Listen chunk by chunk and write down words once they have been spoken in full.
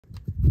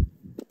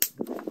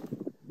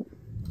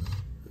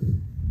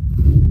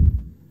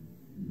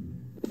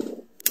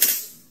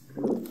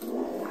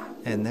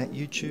And that,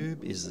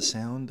 YouTube, is the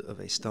sound of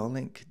a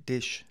Starlink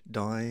dish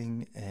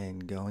dying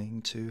and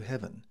going to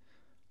heaven.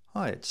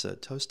 Hi, it's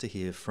Toaster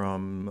here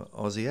from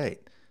Aussie 8.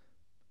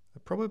 I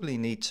probably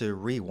need to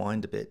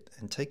rewind a bit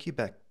and take you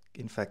back,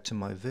 in fact, to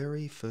my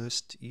very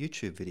first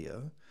YouTube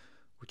video,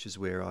 which is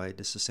where I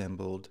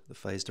disassembled the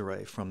phased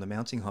array from the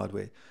mounting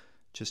hardware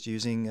just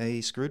using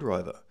a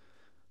screwdriver.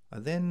 I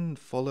then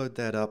followed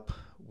that up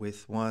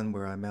with one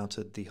where I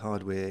mounted the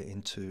hardware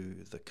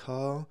into the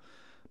car,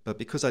 but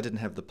because I didn't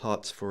have the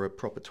parts for a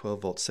proper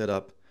 12-volt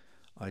setup,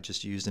 I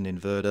just used an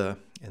inverter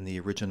and the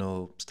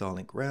original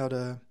Starlink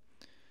router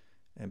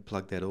and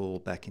plugged that all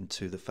back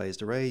into the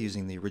phased array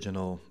using the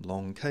original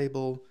long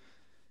cable.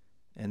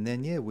 And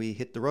then, yeah, we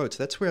hit the road.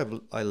 So that's where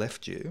I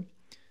left you.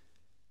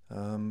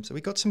 So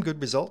we got some good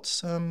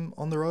results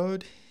on the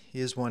road.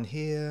 Here's one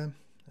here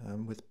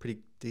with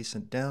pretty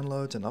decent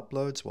downloads and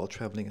uploads while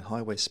traveling at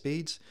highway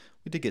speeds.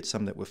 We did get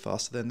some that were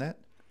faster than that.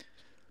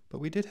 But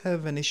we did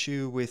have an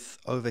issue with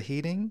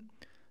overheating.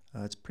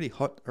 It's pretty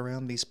hot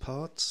around these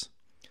parts.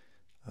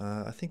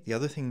 I think the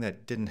other thing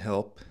that didn't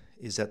help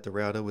is that the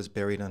router was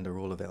buried under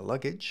all of our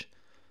luggage.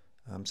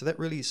 So that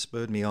really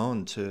spurred me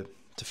on to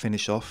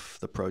finish off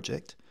the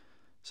project.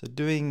 So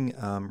doing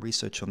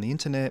research on the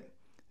internet,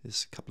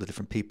 there's a couple of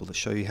different people to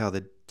show you how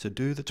to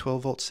do the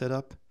 12-volt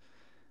setup.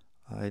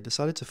 I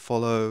decided to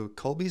follow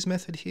Colby's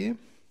method here.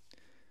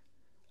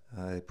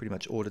 I pretty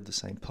much ordered the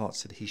same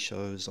parts that he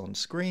shows on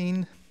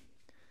screen.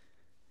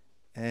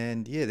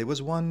 And yeah, there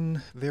was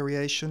one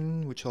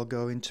variation which I'll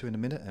go into in a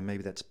minute, and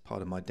maybe that's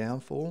part of my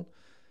downfall.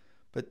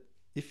 But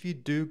if you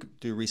do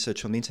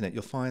research on the internet,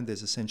 you'll find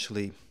there's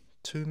essentially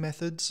two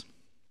methods.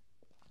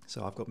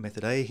 So I've got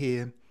method A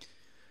here,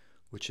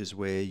 which is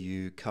where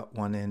you cut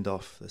one end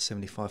off the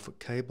 75-foot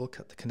cable,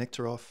 cut the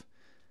connector off,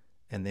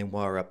 and then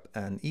wire up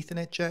an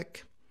Ethernet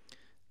jack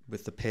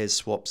with the pairs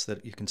swaps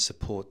that you can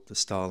support the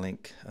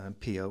Starlink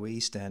POE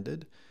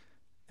standard,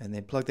 and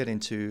then plug that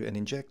into an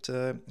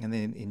injector and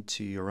then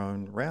into your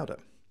own router.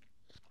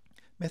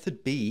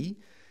 Method B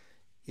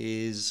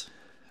is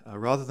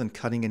rather than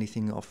cutting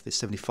anything off the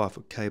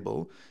 75-foot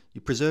cable,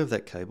 you preserve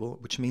that cable,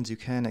 which means you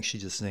can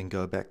actually just then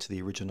go back to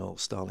the original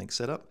Starlink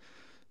setup.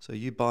 So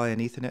you buy an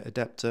Ethernet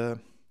adapter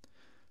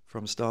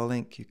from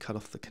Starlink, you cut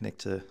off the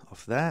connector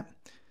off that,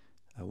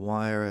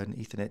 wire an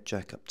Ethernet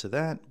jack up to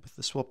that with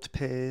the swapped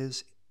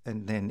pairs,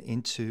 and then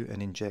into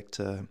an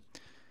injector,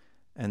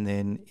 and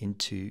then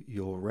into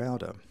your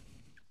router.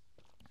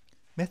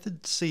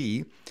 Method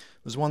C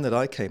was one that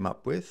I came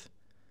up with.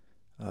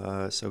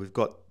 So we've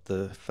got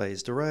the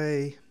phased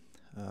array.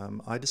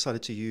 I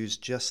decided to use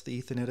just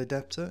the Ethernet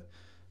adapter,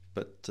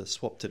 but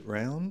swapped it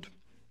round,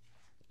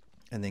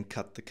 and then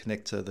cut the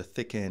connector, the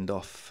thick end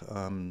off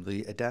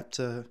the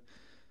adapter,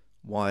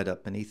 wired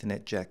up an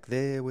Ethernet jack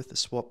there with the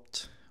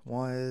swapped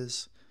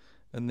wires,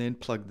 and then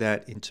plugged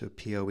that into a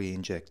POE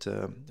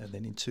injector and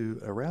then into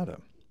a router.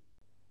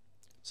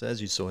 So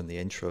as you saw in the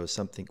intro,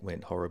 something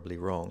went horribly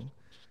wrong.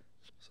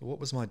 So what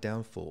was my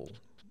downfall?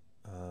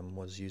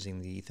 Was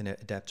using the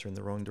Ethernet adapter in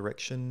the wrong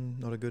direction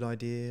not a good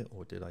idea,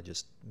 or did I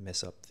just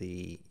mess up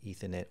the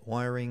Ethernet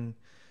wiring?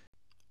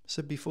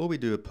 So before we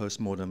do a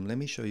post-mortem, let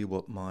me show you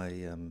what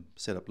my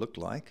setup looked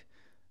like.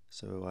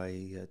 So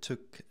I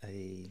took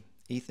a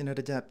Ethernet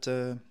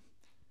adapter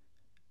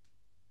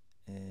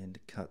and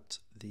cut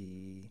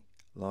the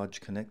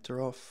large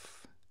connector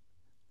off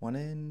one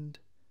end,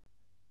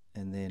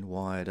 and then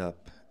wired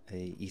up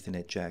a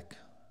Ethernet jack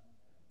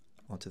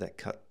onto that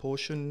cut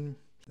portion.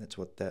 That's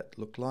what that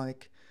looked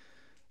like.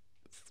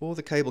 For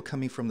the cable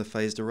coming from the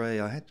phased array,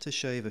 I had to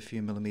shave a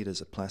few millimeters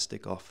of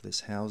plastic off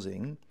this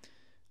housing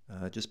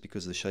just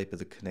because the shape of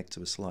the connector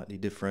was slightly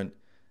different,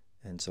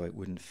 and so it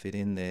wouldn't fit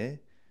in there.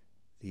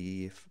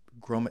 The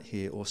grommet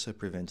here also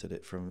prevented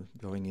it from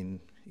going in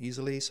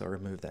easily, so I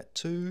removed that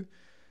too.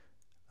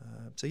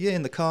 So yeah,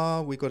 in the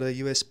car we got a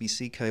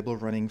USB-C cable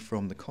running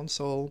from the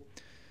console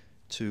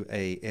to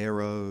a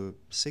Eero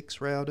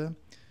 6 router.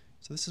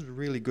 So this is a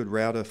really good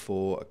router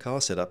for a car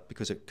setup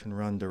because it can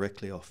run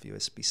directly off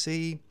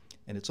USB-C,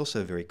 and it's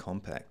also very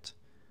compact.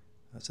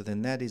 So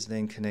then that is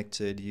then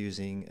connected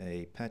using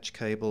a patch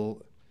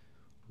cable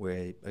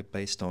where,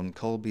 based on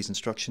Colby's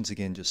instructions,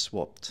 again just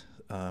swapped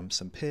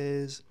some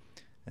pairs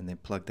and then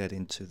plugged that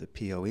into the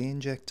POE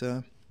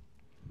injector.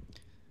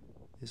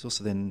 There's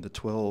also then the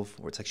 12,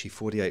 or it's actually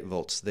 48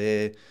 volts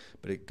there,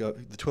 but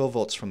the 12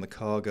 volts from the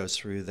car goes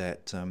through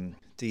that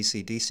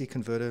DC-DC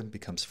converter,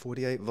 becomes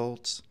 48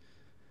 volts.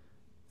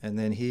 And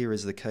then here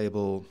is the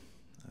cable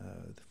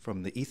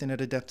from the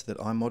Ethernet adapter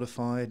that I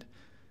modified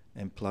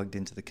and plugged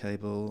into the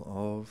cable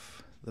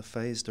of the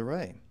phased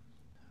array.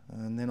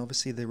 And then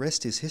obviously the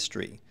rest is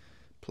history.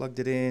 Plugged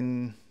it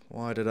in,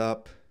 wired it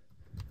up,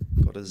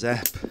 got a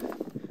zap,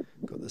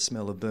 got the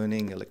smell of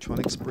burning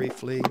electronics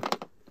briefly.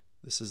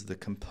 This is the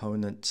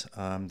component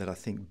that I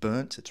think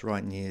burnt. It's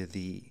right near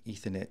the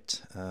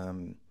Ethernet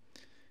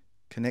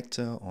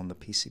connector on the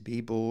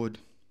PCB board.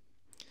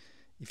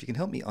 If you can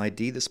help me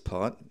ID this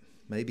part,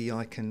 maybe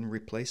I can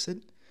replace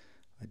it.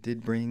 I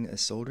did bring a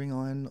soldering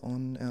iron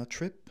on our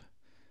trip.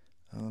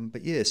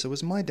 But yeah, so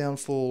was my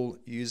downfall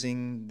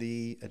using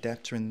the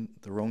adapter in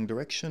the wrong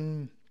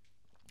direction?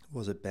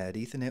 Was it bad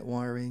Ethernet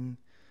wiring?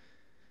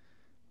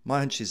 My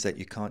hunch is that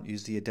you can't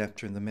use the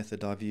adapter in the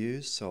method I've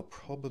used, so I'll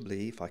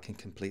probably, if I can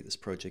complete this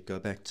project, go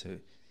back to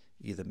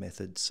either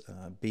methods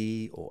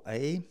B or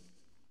A.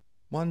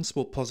 One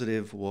small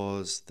positive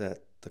was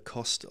that the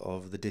cost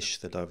of the dish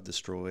that I've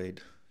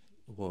destroyed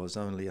was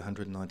only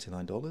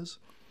 $199.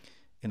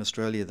 In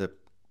Australia, the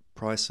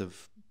price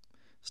of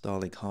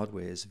Starlink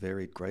hardware has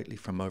varied greatly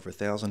from over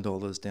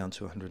 $1,000 down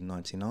to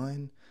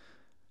 $199.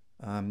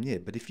 Yeah,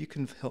 but if you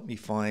can help me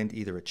find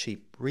either a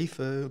cheap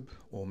refurb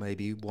or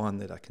maybe one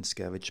that I can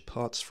scavenge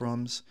parts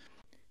from.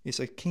 Yeah,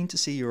 so keen to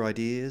see your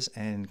ideas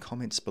and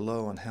comments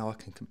below on how I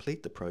can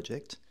complete the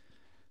project.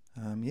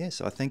 Yeah,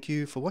 so I thank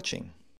you for watching.